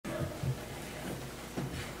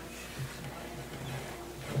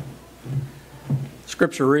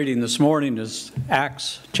Scripture reading this morning is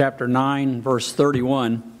Acts chapter 9, verse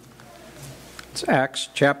 31. It's Acts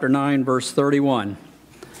chapter 9, verse 31.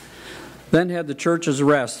 Then had the churches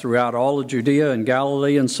rest throughout all of Judea and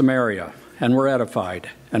Galilee and Samaria, and were edified,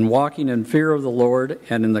 and walking in fear of the Lord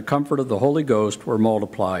and in the comfort of the Holy Ghost were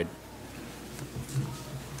multiplied.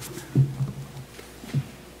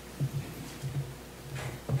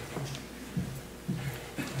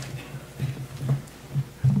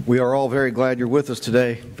 We are all very glad you're with us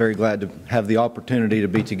today, very glad to have the opportunity to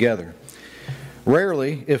be together.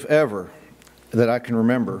 Rarely, if ever, that I can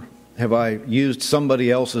remember, have I used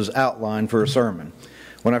somebody else's outline for a sermon.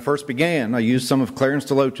 When I first began, I used some of Clarence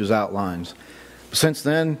DeLoach's outlines. Since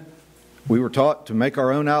then, we were taught to make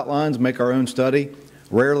our own outlines, make our own study.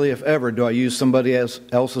 Rarely, if ever, do I use somebody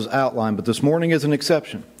else's outline, but this morning is an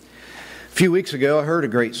exception. A few weeks ago, I heard a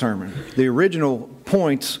great sermon. The original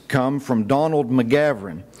points come from Donald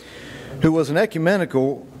McGavran, who was an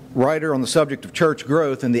ecumenical writer on the subject of church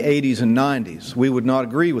growth in the 80s and 90s. We would not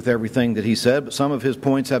agree with everything that he said, but some of his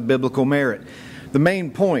points have biblical merit. The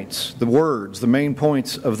main points, the main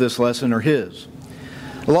points of this lesson are his.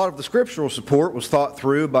 A lot of the scriptural support was thought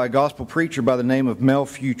through by a gospel preacher by the name of Mel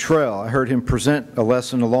Futrell. I heard him present a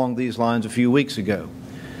lesson along these lines a few weeks ago.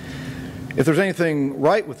 If there's anything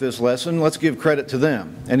right with this lesson, let's give credit to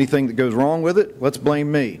them. Anything that goes wrong with it, let's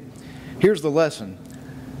blame me. Here's the lesson.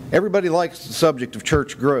 Everybody likes the subject of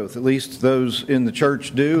church growth, at least those in the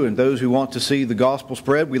church do, and those who want to see the gospel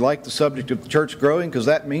spread. We like the subject of the church growing because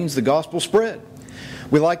that means the gospel spread.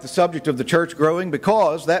 We like the subject of the church growing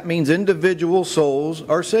because that means individual souls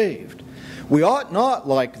are saved. We ought not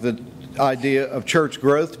like the idea of church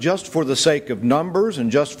growth just for the sake of numbers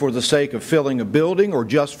and just for the sake of filling a building or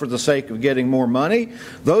just for the sake of getting more money.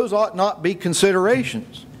 Those ought not be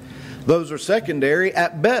considerations. Those are secondary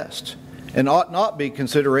at best and ought not be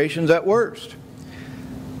considerations at worst.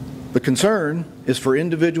 The concern is for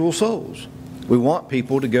individual souls. We want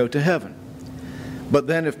people to go to heaven. But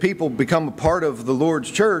then if people become a part of the Lord's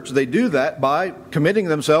church, they do that by committing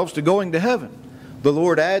themselves to going to heaven. The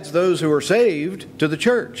Lord adds those who are saved to the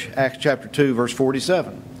church. Acts chapter 2, verse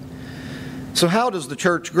 47. So how does the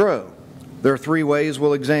church grow? There are three ways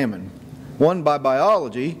we'll examine. 1, by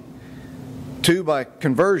biology. 2, by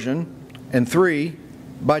conversion. And 3,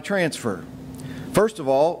 by transfer. First of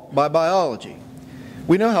all, by biology.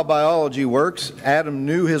 We know how biology works. Adam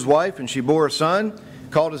knew his wife and she bore a son,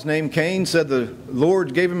 called his name Cain, said the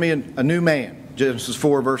Lord gave me a new man. Genesis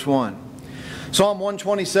 4, verse 1. Psalm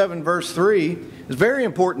 127, verse 3 is very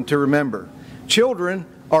important to remember. Children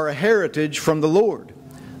are a heritage from the Lord.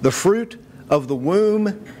 The fruit of the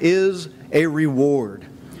womb is a reward.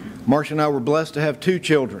 Marcia and I were blessed to have 2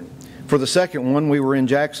 children. For the second one, we were in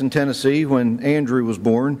Jackson, Tennessee when Andrew was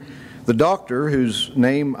born. The doctor, whose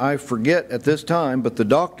name I forget at this time, but the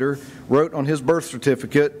doctor wrote on his birth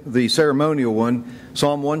certificate, the ceremonial one,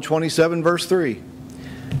 Psalm 127, verse 3.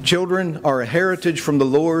 Children are a heritage from the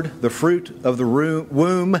Lord. The fruit of the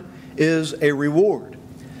womb is a reward.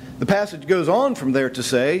 The passage goes on from there to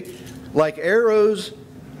say, like arrows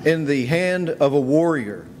in the hand of a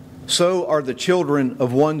warrior, so are the children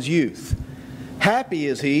of one's youth. Happy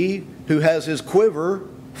is he who has his quiver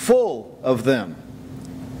full of them.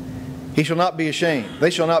 He shall not be ashamed. They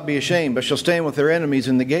shall not be ashamed, but shall stand with their enemies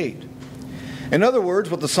in the gate. In other words,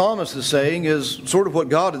 what the psalmist is saying is sort of what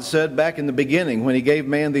God had said back in the beginning when he gave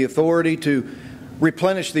man the authority to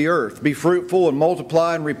replenish the earth, be fruitful and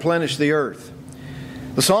multiply and replenish the earth.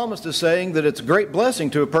 The psalmist is saying that it's a great blessing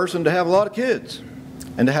to a person to have a lot of kids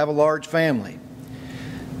and to have a large family.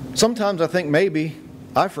 Sometimes I think maybe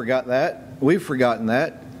I forgot that. We've forgotten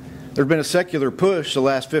that. There's been a secular push the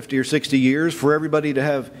last 50 or 60 years for everybody to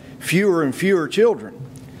have fewer and fewer children.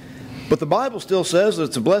 But the Bible still says that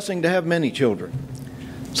it's a blessing to have many children.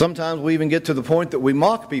 Sometimes we even get to the point that we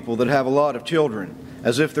mock people that have a lot of children,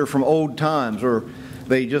 as if they're from old times or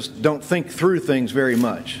they just don't think through things very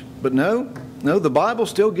much. But no, the Bible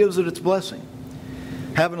still gives it its blessing.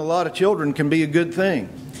 Having a lot of children can be a good thing.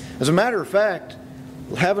 As a matter of fact,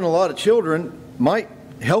 having a lot of children might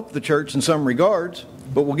help the church in some regards,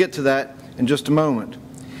 but we'll get to that in just a moment.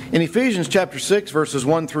 In Ephesians chapter 6, verses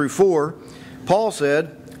 1 through 4, Paul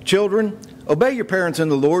said, "Children, obey your parents in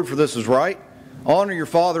the Lord, for this is right. Honor your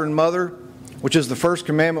father and mother, which is the first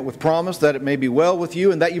commandment with promise, that it may be well with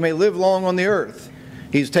you and that you may live long on the earth."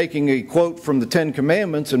 He's taking a quote from the 10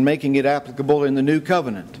 Commandments and making it applicable in the New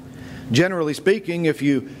Covenant. Generally speaking, if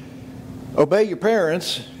you obey your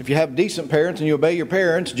parents, if you have decent parents and you obey your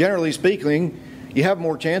parents, generally speaking, you have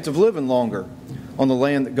more chance of living longer on the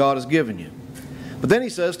land that God has given you. But then he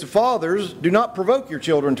says to fathers, do not provoke your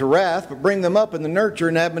children to wrath, but bring them up in the nurture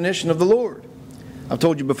and admonition of the Lord. I've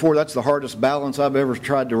told you before, that's the hardest balance I've ever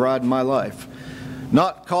tried to ride in my life.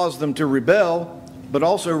 Not cause them to rebel, but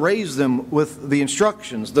also raise them with the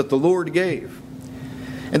instructions that the Lord gave.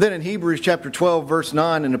 And then in Hebrews chapter 12, verse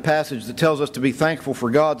 9, in a passage that tells us to be thankful for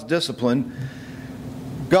God's discipline,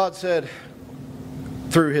 God said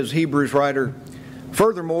through his Hebrews writer,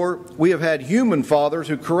 "Furthermore, we have had human fathers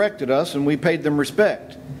who corrected us, and we paid them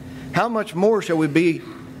respect. How much more shall we be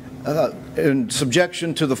in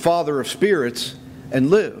subjection to the Father of spirits and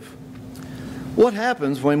live?" What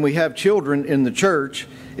happens when we have children in the church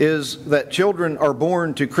is that children are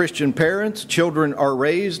born to Christian parents, children are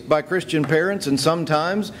raised by Christian parents, and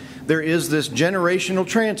sometimes there is this generational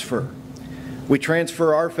transfer. We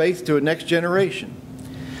transfer our faith to a next generation.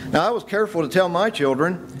 Now, I was careful to tell my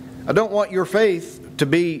children, I don't want your faith to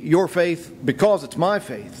be your faith because it's my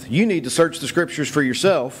faith. You need to search the Scriptures for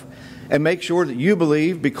yourself and make sure that you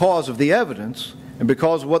believe because of the evidence and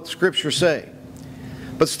because of what the Scriptures say.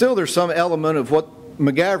 But still there's some element of what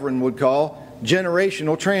McGavran would call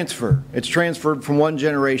generational transfer. It's transferred from one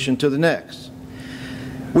generation to the next.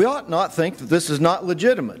 We ought not think that this is not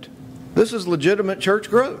legitimate. This is legitimate church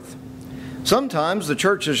growth. Sometimes the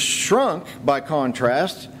church has shrunk by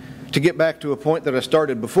contrast, to get back to a point that I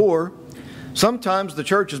started before. Sometimes the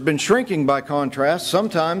church has been shrinking by contrast,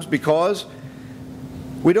 sometimes because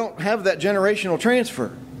we don't have that generational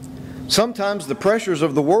transfer. Sometimes the pressures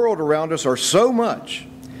of the world around us are so much,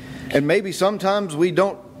 and maybe sometimes we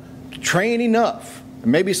don't train enough.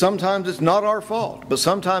 Maybe sometimes it's not our fault, but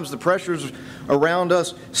sometimes the pressures around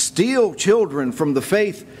us steal children from the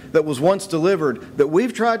faith that was once delivered, that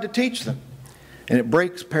we've tried to teach them, and it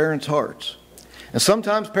breaks parents' hearts. And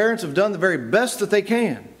sometimes parents have done the very best that they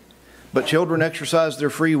can, but children exercise their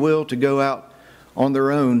free will to go out on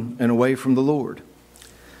their own and away from the Lord.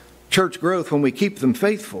 Church growth, when we keep them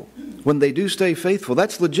faithful, when they do stay faithful,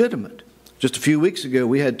 that's legitimate. Just a few weeks ago,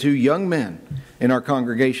 we had 2 young men in our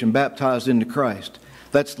congregation baptized into Christ.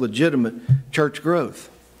 That's legitimate church growth.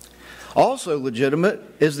 Also legitimate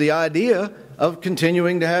is the idea of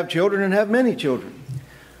continuing to have children and have many children.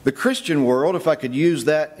 The Christian world, if I could use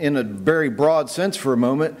that in a very broad sense for a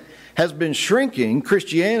moment, has been shrinking.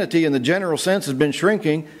 Christianity in the general sense has been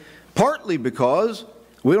shrinking partly because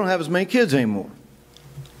we don't have as many kids anymore.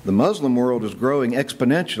 The Muslim world is growing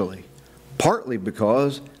exponentially, partly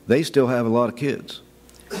because they still have a lot of kids.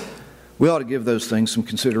 We ought to give those things some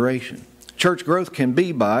consideration. Church growth can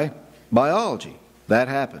be by biology. That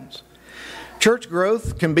happens. Church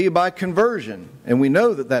growth can be by conversion, and we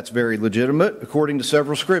know that that's very legitimate according to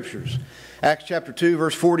several scriptures. Acts chapter 2,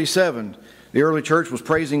 verse 47, the early church was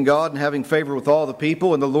praising God and having favor with all the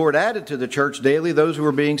people, and the Lord added to the church daily those who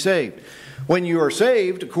were being saved. When you are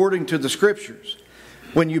saved, according to the scriptures,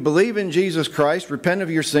 when you believe in Jesus Christ, repent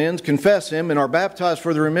of your sins, confess Him, and are baptized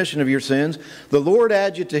for the remission of your sins, the Lord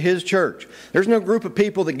adds you to His church. There's no group of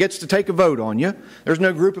people that gets to take a vote on you. There's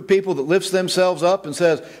no group of people that lifts themselves up and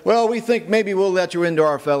says, well, we think maybe we'll let you into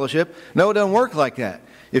our fellowship. No, it doesn't work like that.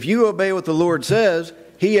 If you obey what the Lord says,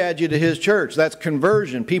 He adds you to His church. That's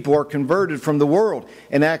conversion. People are converted from the world.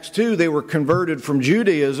 In Acts 2, they were converted from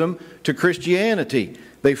Judaism to Christianity.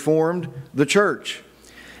 They formed the church.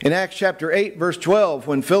 In Acts chapter 8, verse 12,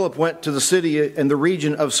 when Philip went to the city and the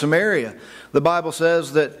region of Samaria, the Bible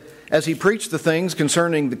says that as he preached the things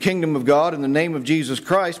concerning the kingdom of God in the name of Jesus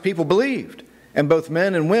Christ, people believed, and both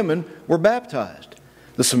men and women were baptized.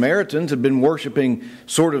 The Samaritans had been worshiping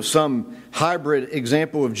sort of some hybrid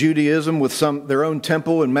example of Judaism with their own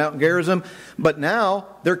temple in Mount Gerizim, but now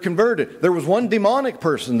they're converted. There was one demonic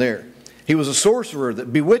person there. He was a sorcerer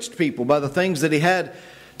that bewitched people by the things that he had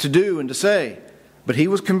to do and to say. But he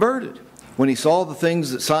was converted. When he saw the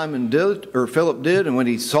things that Simon did, or Philip did, and when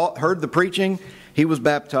he heard the preaching, he was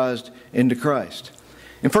baptized into Christ.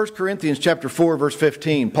 In 1 Corinthians chapter 4, verse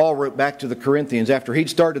 15, Paul wrote back to the Corinthians after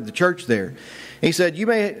he'd started the church there. He said, you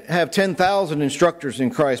may have 10,000 instructors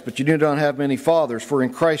in Christ, but you do not have many fathers, for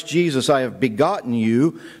in Christ Jesus I have begotten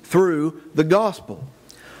you through the gospel.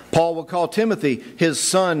 Paul will call Timothy his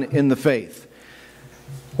son in the faith.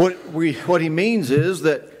 What he means is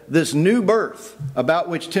that this new birth about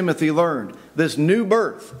which Timothy learned, this new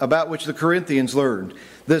birth about which the Corinthians learned,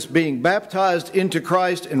 this being baptized into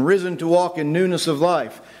Christ and risen to walk in newness of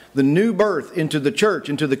life, the new birth into the church,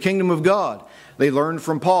 into the kingdom of God, they learned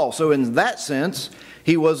from Paul. So in that sense,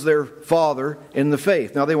 he was their father in the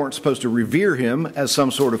faith. Now, they weren't supposed to revere him as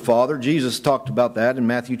some sort of father. Jesus talked about that in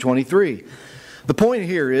Matthew 23. The point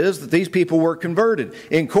here is that these people were converted.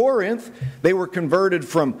 In Corinth, they were converted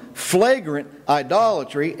from flagrant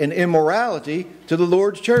idolatry and immorality to the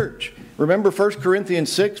Lord's church. Remember 1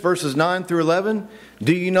 Corinthians 6, verses 9 through 11?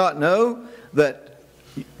 Do you not know that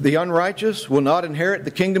the unrighteous will not inherit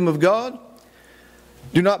the kingdom of God?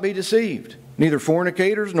 Do not be deceived. Neither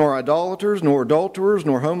fornicators, nor idolaters, nor adulterers,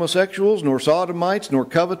 nor homosexuals, nor sodomites, nor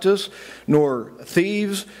covetous, nor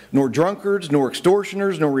thieves, nor drunkards, nor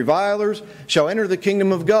extortioners, nor revilers shall enter the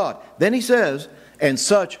kingdom of God. Then he says, and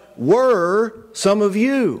such were some of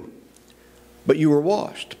you. But you were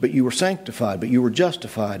washed, but you were sanctified, but you were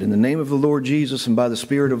justified in the name of the Lord Jesus and by the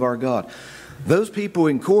Spirit of our God. Those people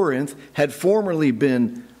in Corinth had formerly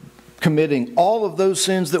been committing all of those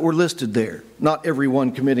sins that were listed there. Not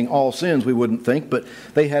everyone committing all sins, we wouldn't think, but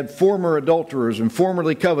they had former adulterers and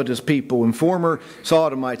formerly covetous people and former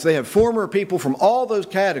sodomites. They had former people from all those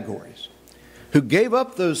categories who gave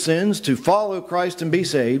up those sins to follow Christ and be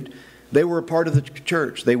saved. They were a part of the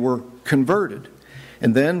church. They were converted.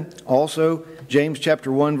 And then also James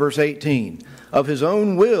chapter 1 verse 18. Of his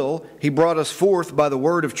own will he brought us forth by the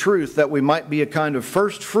word of truth, that we might be a kind of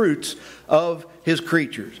first fruits of his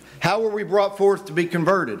creatures. How were we brought forth to be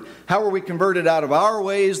converted? How were we converted out of our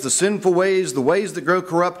ways, the sinful ways, the ways that grow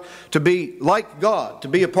corrupt, to be like God, to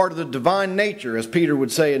be a part of the divine nature, as Peter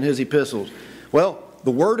would say in his epistles? Well,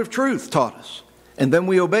 the word of truth taught us. And then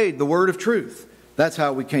we obeyed the word of truth. That's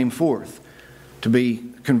how we came forth to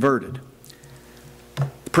be converted.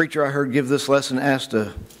 The preacher I heard give this lesson asked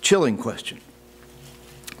a chilling question.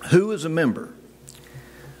 Who is a member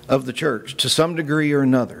of the church to some degree or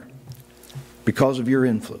another because of your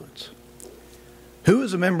influence? Who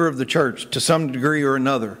is a member of the church to some degree or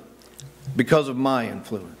another because of my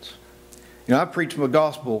influence? You know, I've preached the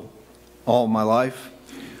gospel all my life.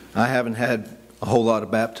 I haven't had a whole lot of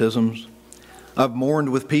baptisms. I've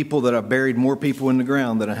mourned with people that I've buried more people in the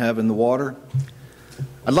ground than I have in the water.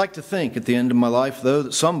 I'd like to think at the end of my life, though,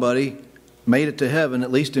 that somebody made it to heaven,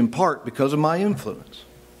 at least in part, because of my influence.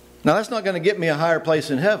 Now, that's not going to get me a higher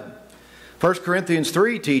place in heaven. 1 Corinthians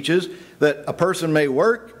 3 teaches that a person may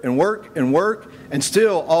work and work and work, and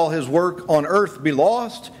still all his work on earth be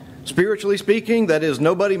lost, spiritually speaking. That is,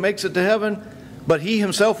 nobody makes it to heaven, but he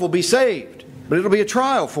himself will be saved. But it'll be a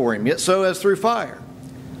trial for him, yet so as through fire.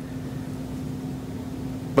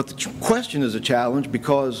 But the question is a challenge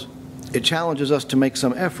because it challenges us to make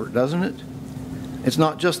some effort, doesn't it? It's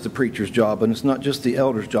not just the preacher's job, and it's not just the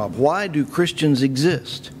elder's job. Why do Christians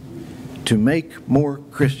exist? To make more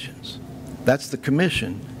Christians. That's the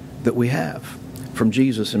commission that we have from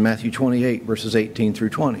Jesus in Matthew 28, verses 18 through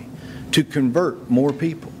 20. To convert more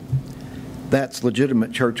people. That's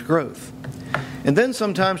legitimate church growth. And then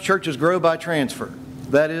sometimes churches grow by transfer.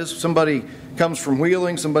 That is, somebody comes from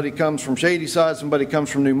Wheeling, somebody comes from Shadyside, somebody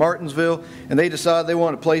comes from New Martinsville, and they decide they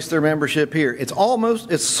want to place their membership here.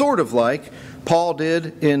 It's sort of like Paul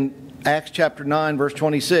did in Acts chapter 9, verse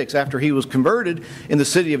 26. After he was converted in the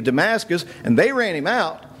city of Damascus, and they ran him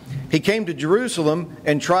out, he came to Jerusalem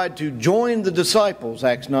and tried to join the disciples,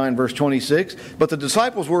 Acts 9, verse 26, but the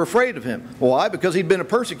disciples were afraid of him. Why? Because he'd been a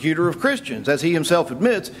persecutor of Christians, as he himself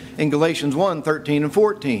admits in Galatians 1, 13 and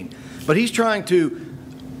 14. But he's trying to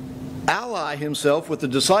ally himself with the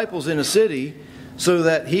disciples in a city so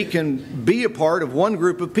that he can be a part of one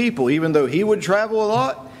group of people. Even though he would travel a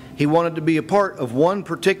lot, he wanted to be a part of one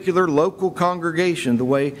particular local congregation the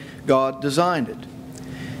way God designed it.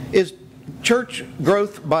 Is church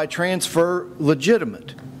growth by transfer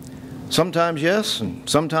legitimate? Sometimes yes, and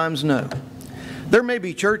sometimes no. There may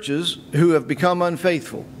be churches who have become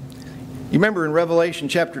unfaithful. You remember in Revelation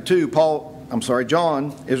chapter 2,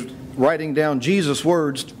 John is writing down Jesus'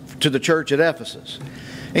 words to the church at Ephesus.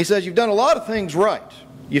 And he says, you've done a lot of things right.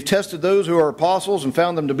 You've tested those who are apostles and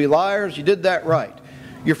found them to be liars. You did that right.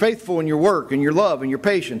 You're faithful in your work and your love and your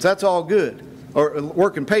patience. That's all good. Or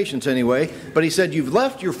work and patience anyway. But he said, you've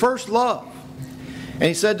left your first love. And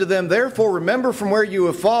he said to them, therefore remember from where you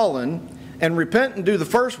have fallen and repent and do the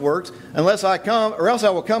first works, unless I come, or else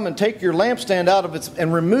I will come and take your lampstand out of its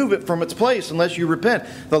and remove it from its place unless you repent.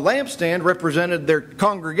 The lampstand represented their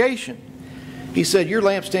congregation. He said, your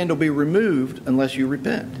lampstand will be removed unless you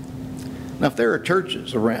repent. Now, if there are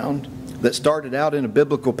churches around that started out in a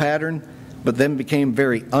biblical pattern, but then became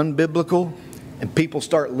very unbiblical, and people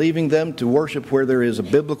start leaving them to worship where there is a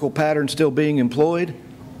biblical pattern still being employed,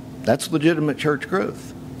 that's legitimate church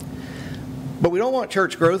growth. But we don't want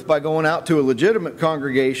church growth by going out to a legitimate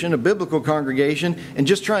congregation, a biblical congregation, and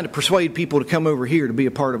just trying to persuade people to come over here to be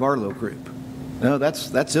a part of our little group. No,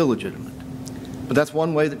 that's illegitimate. But that's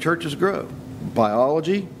one way that churches grow.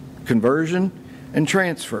 Biology, conversion, and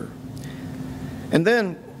transfer. And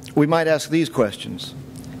then we might ask these questions,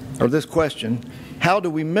 or this question, how do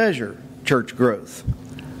we measure church growth?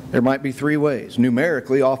 There might be three ways.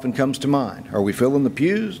 Numerically often comes to mind. Are we filling the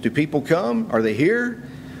pews? Do people come? Are they here?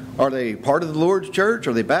 Are they part of the Lord's church?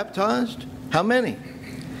 Are they baptized? How many?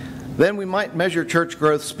 Then we might measure church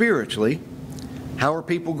growth spiritually. How are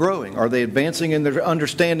people growing? Are they advancing in their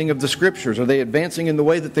understanding of the Scriptures? Are they advancing in the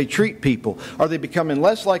way that they treat people? Are they becoming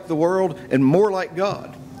less like the world and more like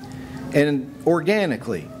God? And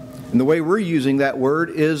organically, and the way we're using that word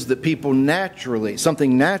is that people naturally,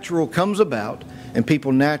 something natural comes about and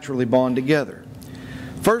people naturally bond together.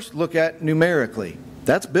 First, look at numerically.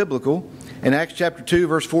 That's biblical. In Acts chapter 2,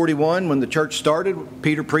 verse 41, when the church started,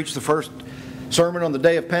 Peter preached the first sermon on the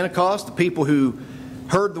day of Pentecost. The people who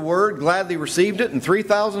heard the word gladly received it, and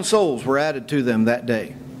 3,000 souls were added to them that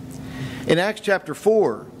day. In Acts chapter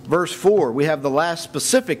 4, verse 4, we have the last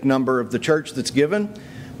specific number of the church that's given,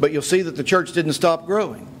 but you'll see that the church didn't stop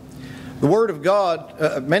growing. The word of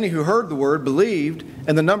God, many who heard the word believed,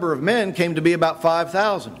 and the number of men came to be about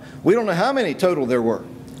 5,000. We don't know how many total there were,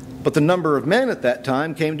 but the number of men at that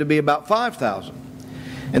time came to be about 5,000.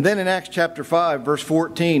 And then in Acts chapter 5, verse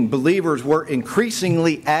 14, believers were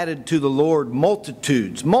increasingly added to the Lord,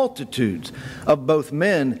 multitudes of both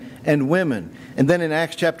men and women. And then in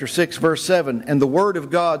Acts chapter 6, verse 7, and the word of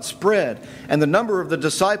God spread, and the number of the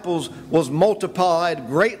disciples was multiplied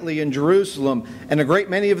greatly in Jerusalem, and a great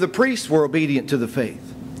many of the priests were obedient to the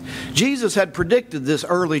faith. Jesus had predicted this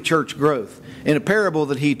early church growth in a parable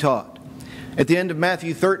that he taught. At the end of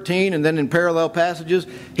Matthew 13, and then in parallel passages,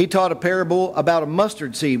 he taught a parable about a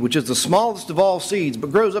mustard seed, which is the smallest of all seeds,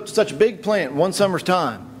 but grows up to such a big plant in one summer's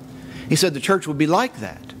time. He said the church would be like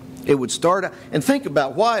that. It would start out, and think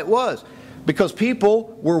about why it was. Because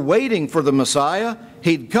people were waiting for the Messiah.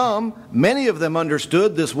 He'd come. Many of them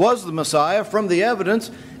understood this was the Messiah from the evidence,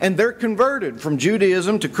 and they're converted from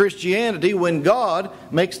Judaism to Christianity when God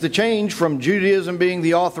makes the change from Judaism being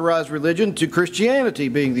the authorized religion to Christianity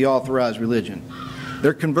being the authorized religion.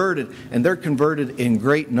 They're converted, and they're converted in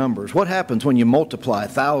great numbers. What happens when you multiply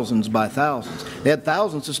thousands by thousands? They had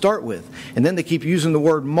thousands to start with, and then they keep using the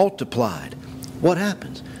word multiplied. What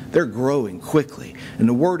happens? They're growing quickly. And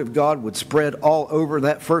the Word of God would spread all over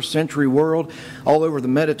that first century world, all over the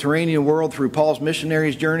Mediterranean world through Paul's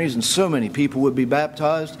missionaries' journeys, and so many people would be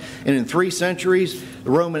baptized. And in 3 centuries,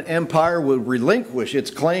 the Roman Empire would relinquish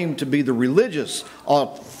its claim to be the religious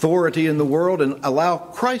authority in the world and allow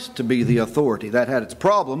Christ to be the authority. That had its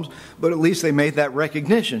problems, but at least they made that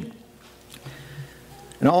recognition.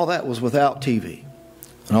 And all that was without TV.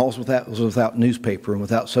 And all that was without newspaper and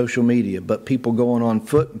without social media, but people going on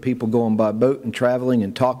foot and people going by boat and traveling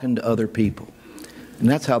and talking to other people. And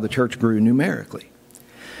that's how the church grew numerically.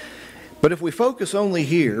 But if we focus only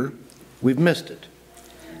here, we've missed it.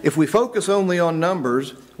 If we focus only on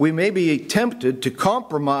numbers, we may be tempted to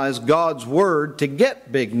compromise God's Word to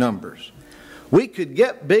get big numbers. We could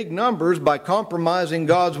get big numbers by compromising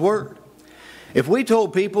God's Word. If we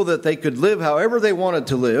told people that they could live however they wanted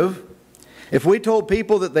to live, if we told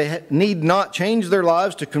people that they need not change their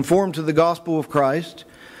lives to conform to the gospel of Christ,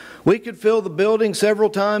 we could fill the building several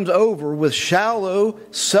times over with shallow,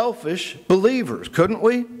 selfish believers, couldn't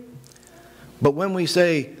we? But when we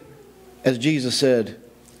say, as Jesus said,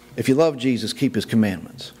 if you love Jesus, keep His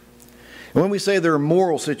commandments. And when we say there are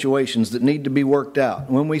moral situations that need to be worked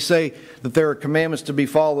out, when we say that there are commandments to be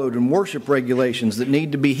followed and worship regulations that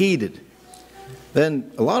need to be heeded,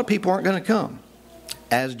 then a lot of people aren't going to come.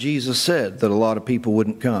 As Jesus said that a lot of people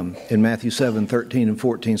wouldn't come in Matthew 7, 13 and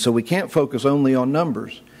 14. So we can't focus only on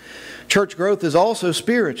numbers. Church growth is also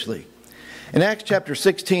spiritually. In Acts chapter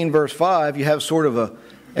 16, verse 5, you have sort of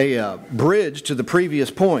a bridge to the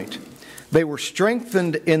previous point. They were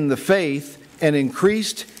strengthened in the faith and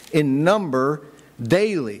increased in number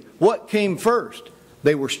daily. What came first?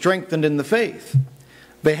 They were strengthened in the faith.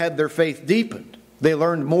 They had their faith deepened. They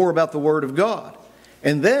learned more about the Word of God.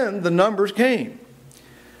 And then the numbers came.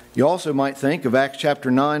 You also might think of Acts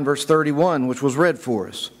chapter 9, verse 31, which was read for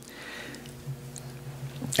us.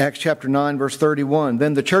 Acts chapter 9, verse 31.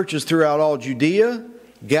 Then the churches throughout all Judea,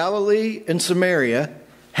 Galilee, and Samaria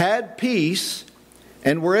had peace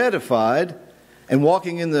and were edified, and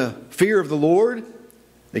walking in the fear of the Lord,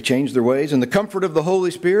 they changed their ways. In the comfort of the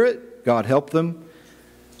Holy Spirit, God helped them.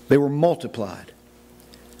 They were multiplied.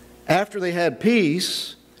 After they had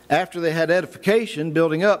peace, after they had edification,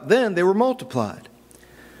 building up, then they were multiplied.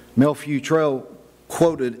 Melville Trail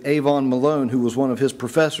quoted Avon Malone, who was one of his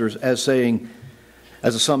professors, as saying,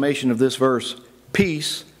 as a summation of this verse,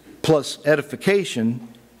 peace plus edification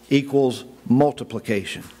equals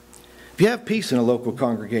multiplication. If you have peace in a local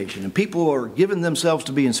congregation and people are giving themselves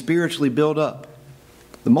to being spiritually built up,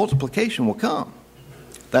 the multiplication will come.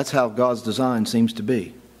 That's how God's design seems to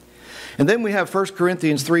be. And then we have 1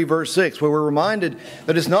 Corinthians 3, verse 6, where we're reminded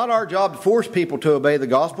that it's not our job to force people to obey the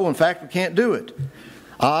gospel. In fact, we can't do it.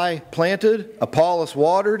 I planted, Apollos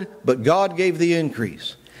watered, but God gave the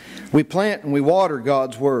increase. We plant and we water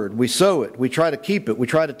God's Word. We sow it. We try to keep it. We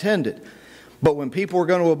try to tend it. But when people are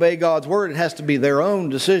going to obey God's Word, it has to be their own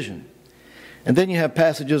decision. And then you have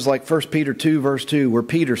passages like 1 Peter 2, verse 2, where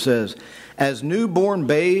Peter says, "As newborn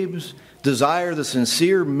babes, desire the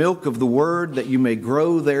sincere milk of the Word, that you may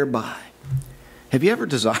grow thereby." Have you ever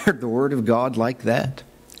desired the Word of God like that?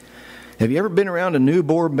 Have you ever been around a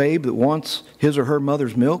newborn babe that wants his or her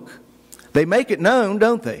mother's milk? They make it known,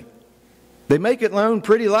 don't they? They make it known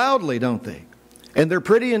pretty loudly, don't they? And they're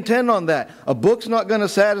pretty intent on that. A book's not going to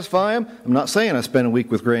satisfy them. I'm not saying I spent a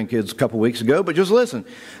week with grandkids a couple weeks ago, but just listen.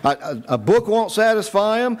 A book won't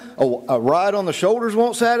satisfy them. A ride on the shoulders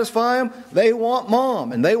won't satisfy them. They want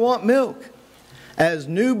mom and they want milk. As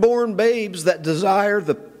newborn babes desire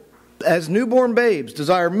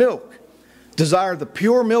milk, desire the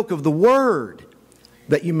pure milk of the Word,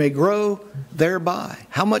 that you may grow thereby.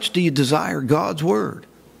 How much do you desire God's Word?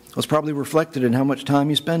 Well, it's probably reflected in how much time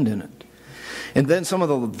you spend in it. And then some of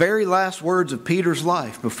the very last words of Peter's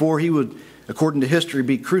life before he would, according to history,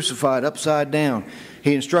 be crucified upside down.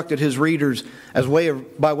 He instructed his readers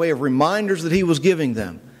by way of reminders that he was giving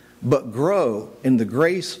them. But grow in the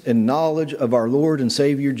grace and knowledge of our Lord and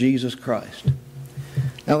Savior Jesus Christ.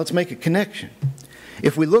 Now let's make a connection.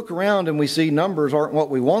 If we look around and we see numbers aren't what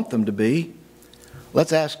we want them to be,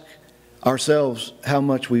 let's ask ourselves how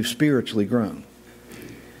much we've spiritually grown.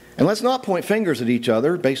 And let's not point fingers at each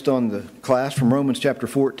other based on the class from Romans chapter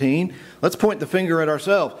 14. Let's point the finger at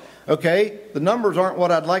ourselves. Okay, the numbers aren't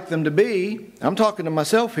what I'd like them to be. I'm talking to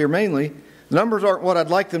myself here mainly. The numbers aren't what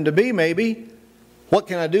I'd like them to be maybe. What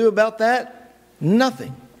can I do about that?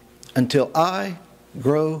 Nothing until I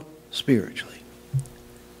grow spiritually.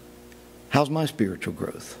 How's my spiritual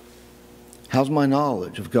growth? How's my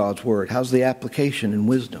knowledge of God's Word? How's the application and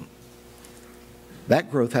wisdom?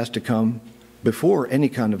 That growth has to come before any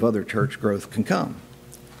kind of other church growth can come.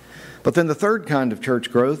 But then the third kind of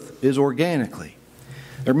church growth is organically.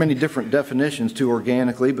 There are many different definitions to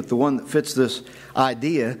organically, but the one that fits this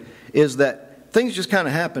idea is that things just kind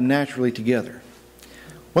of happen naturally together.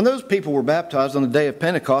 When those people were baptized on the day of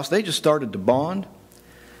Pentecost, they just started to bond.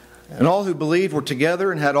 And all who believed were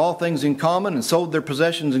together and had all things in common and sold their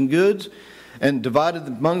possessions and goods and divided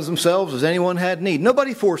among themselves as anyone had need.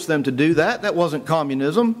 Nobody forced them to do that. That wasn't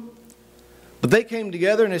communism. But they came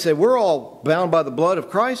together and they said, we're all bound by the blood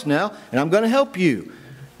of Christ now, and I'm going to help you.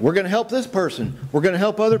 We're going to help this person. We're going to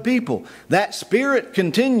help other people. That spirit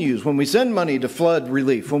continues when we send money to flood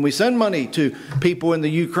relief, when we send money to people in the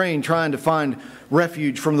Ukraine trying to find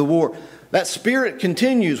refuge from the war. That spirit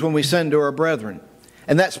continues when we send to our brethren.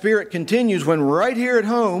 And that spirit continues when right here at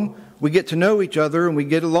home we get to know each other and we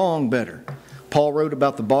get along better. Paul wrote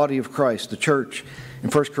about the body of Christ, the church. In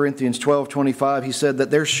 1 Corinthians 12:25, he said that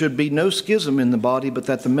there should be no schism in the body, but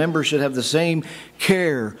that the members should have the same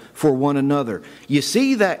care for one another. You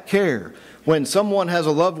see that care when someone has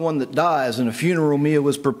a loved one that dies and a funeral meal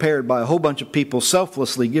is prepared by a whole bunch of people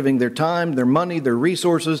selflessly giving their time, their money, their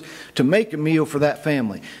resources to make a meal for that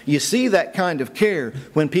family. You see that kind of care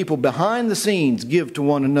when people behind the scenes give to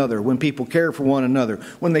one another, when people care for one another,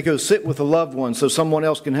 when they go sit with a loved one so someone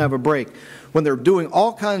else can have a break, when they're doing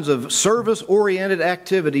all kinds of service-oriented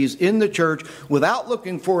activities in the church without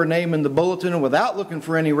looking for a name in the bulletin and without looking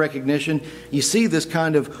for any recognition. You see this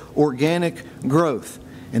kind of organic growth.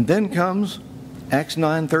 And then comes Acts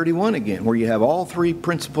 9:31 again, where you have all three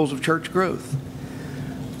principles of church growth.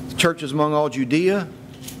 The churches among all Judea,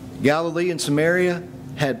 Galilee, and Samaria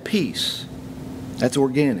had peace. That's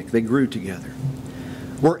organic. They grew together.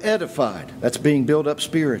 We're edified. That's being built up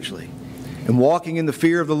spiritually. And walking in the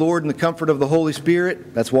fear of the Lord and the comfort of the Holy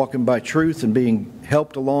Spirit, that's walking by truth and being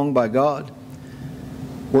helped along by God.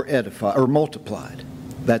 We're edified or multiplied.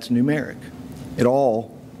 That's numeric. It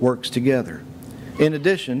all works together. In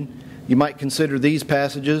addition, you might consider these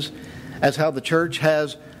passages as how the church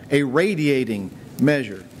has a radiating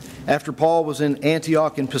measure. After Paul was in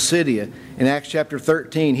Antioch in Pisidia in Acts chapter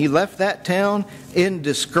 13, he left that town in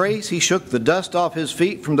disgrace. He shook the dust off his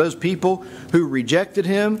feet from those people who rejected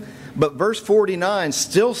him. But verse 49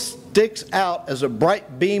 still sticks out as a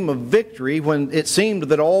bright beam of victory when it seemed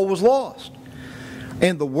that all was lost.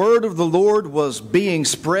 And the word of the Lord was being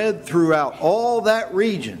spread throughout all that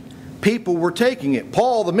region. People were taking it.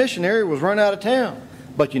 Paul, the missionary, was run out of town.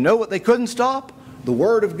 But you know what they couldn't stop? The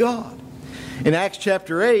Word of God. In Acts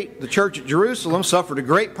chapter 8, the church at Jerusalem suffered a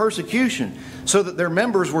great persecution so that their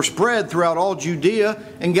members were spread throughout all Judea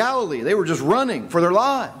and Galilee. They were just running for their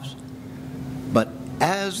lives. But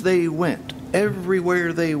as they went,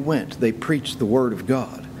 everywhere they went, they preached the Word of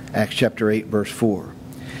God. Acts chapter 8, verse 4.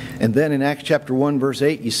 And then in Acts chapter 1, verse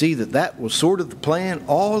 8, you see that was sort of the plan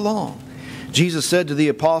all along. Jesus said to the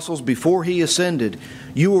apostles before he ascended,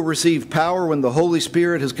 "You will receive power when the Holy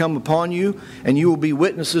Spirit has come upon you, and you will be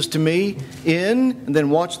witnesses to me in," and then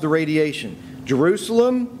watch the radiation,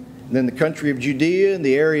 "Jerusalem, and then the country of Judea, and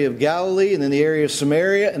the area of Galilee, and then the area of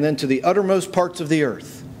Samaria, and then to the uttermost parts of the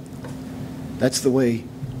earth." That's the way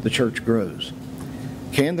the church grows.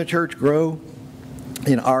 Can the church grow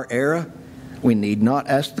in our era? We need not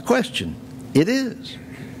ask the question. It is.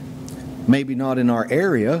 Maybe not in our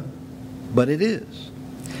area, but it is.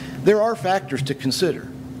 There are factors to consider.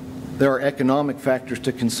 There are economic factors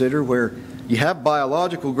to consider where you have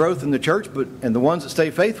biological growth in the church, and the ones that stay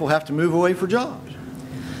faithful have to move away for jobs.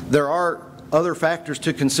 There are other factors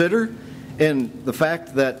to consider, and the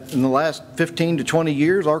fact that in the last 15 to 20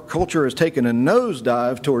 years, our culture has taken a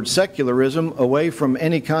nosedive towards secularism, away from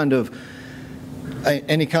any kind of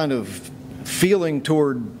feeling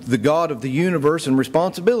toward the God of the universe and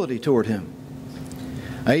responsibility toward Him.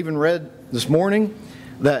 I even read this morning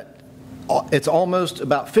that it's almost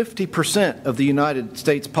about 50% of the United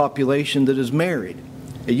States population that is married.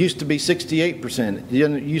 It used to be 68%.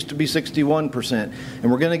 It used to be 61%.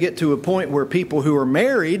 And we're going to get to a point where people who are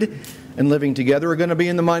married and living together are going to be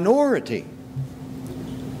in the minority,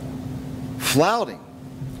 flouting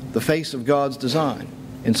the face of God's design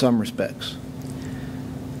in some respects.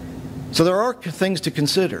 So there are things to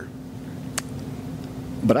consider.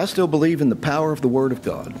 But I still believe in the power of the Word of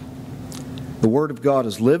God. The Word of God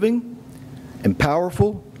is living and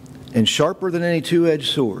powerful and sharper than any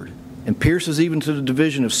two-edged sword, and pierces even to the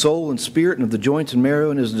division of soul and spirit and of the joints and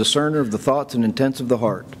marrow, and is a discerner of the thoughts and intents of the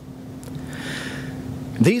heart.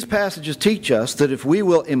 These passages teach us that if we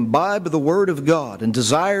will imbibe the Word of God and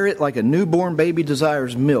desire it like a newborn baby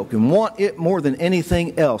desires milk and want it more than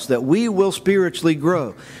anything else, that we will spiritually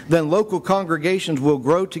grow. Then local congregations will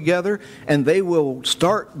grow together, and they will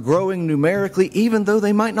start growing numerically even though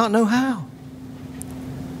they might not know how.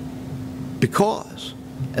 Because,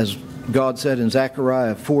 as God said in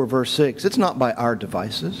Zechariah 4 verse 6, it's not by our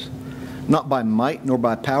devices, not by might nor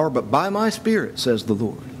by power, but by my Spirit, says the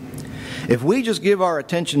Lord. If we just give our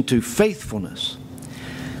attention to faithfulness.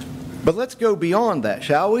 But let's go beyond that,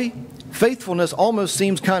 shall we? Faithfulness almost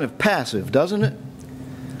seems kind of passive, doesn't it?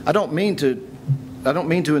 I don't mean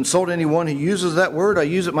to insult anyone who uses that word. I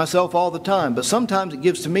use it myself all the time. But sometimes it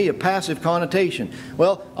gives to me a passive connotation.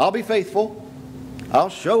 Well, I'll be faithful. I'll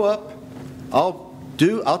show up. I'll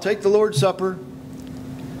take the Lord's Supper.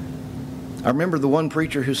 I remember the one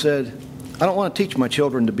preacher who said, "I don't want to teach my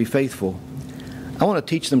children to be faithful. I want to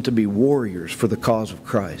teach them to be warriors for the cause of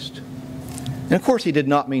Christ." And of course he did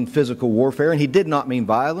not mean physical warfare, and he did not mean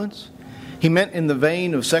violence. He meant in the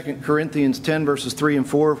vein of 2 Corinthians 10 verses 3 and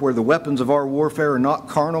 4, where the weapons of our warfare are not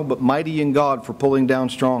carnal, but mighty in God for pulling down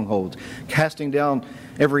strongholds, casting down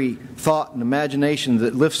every thought and imagination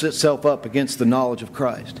that lifts itself up against the knowledge of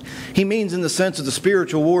Christ. He means in the sense of the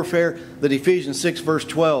spiritual warfare that Ephesians 6 verse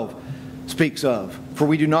 12 speaks of. "For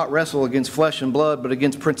we do not wrestle against flesh and blood, but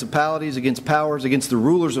against principalities, against powers, against the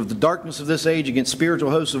rulers of the darkness of this age, against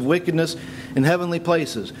spiritual hosts of wickedness in heavenly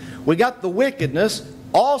places." We got the wickedness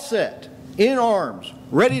all set, in arms,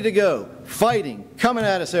 ready to go, fighting, coming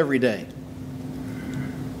at us every day.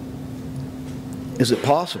 Is it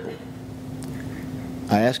possible?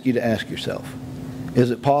 I ask you to ask yourself,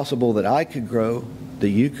 is it possible that I could grow, that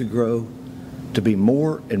you could grow, to be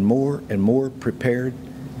more and more and more prepared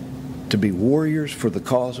to be warriors for the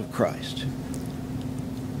cause of Christ?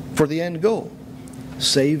 For the end goal,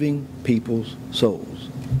 saving people's souls.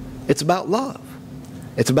 It's about love.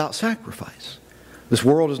 It's about sacrifice. This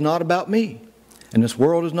world is not about me, and this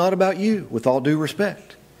world is not about you, with all due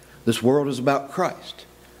respect. This world is about Christ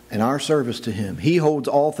and our service to Him. He holds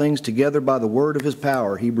all things together by the word of His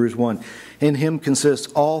power, Hebrews 1. In Him consists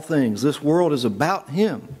all things. This world is about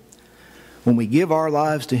Him. When we give our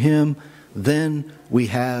lives to Him, then we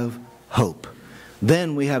have hope.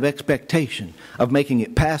 Then we have expectation of making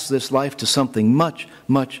it past this life to something much,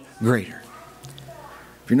 much greater.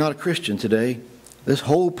 If you're not a Christian today, this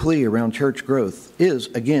whole plea around church growth is,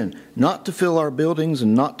 again, not to fill our buildings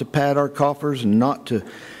and not to pad our coffers and not to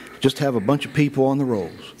just have a bunch of people on the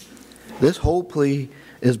rolls. This whole plea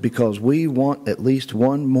is because we want at least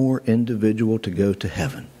one more individual to go to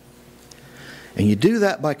heaven. And you do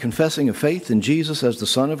that by confessing a faith in Jesus as the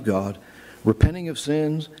Son of God, repenting of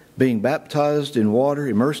sins, being baptized in water,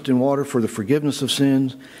 immersed in water for the forgiveness of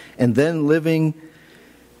sins, and then living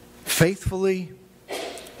faithfully,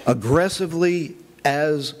 aggressively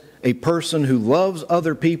as a person who loves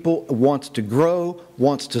other people, wants to grow,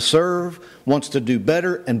 wants to serve, wants to do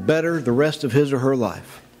better and better the rest of his or her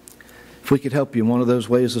life. If we could help you in one of those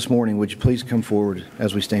ways this morning, would you please come forward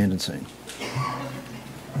as we stand and sing?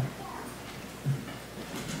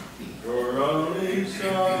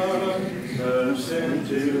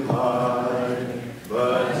 to life.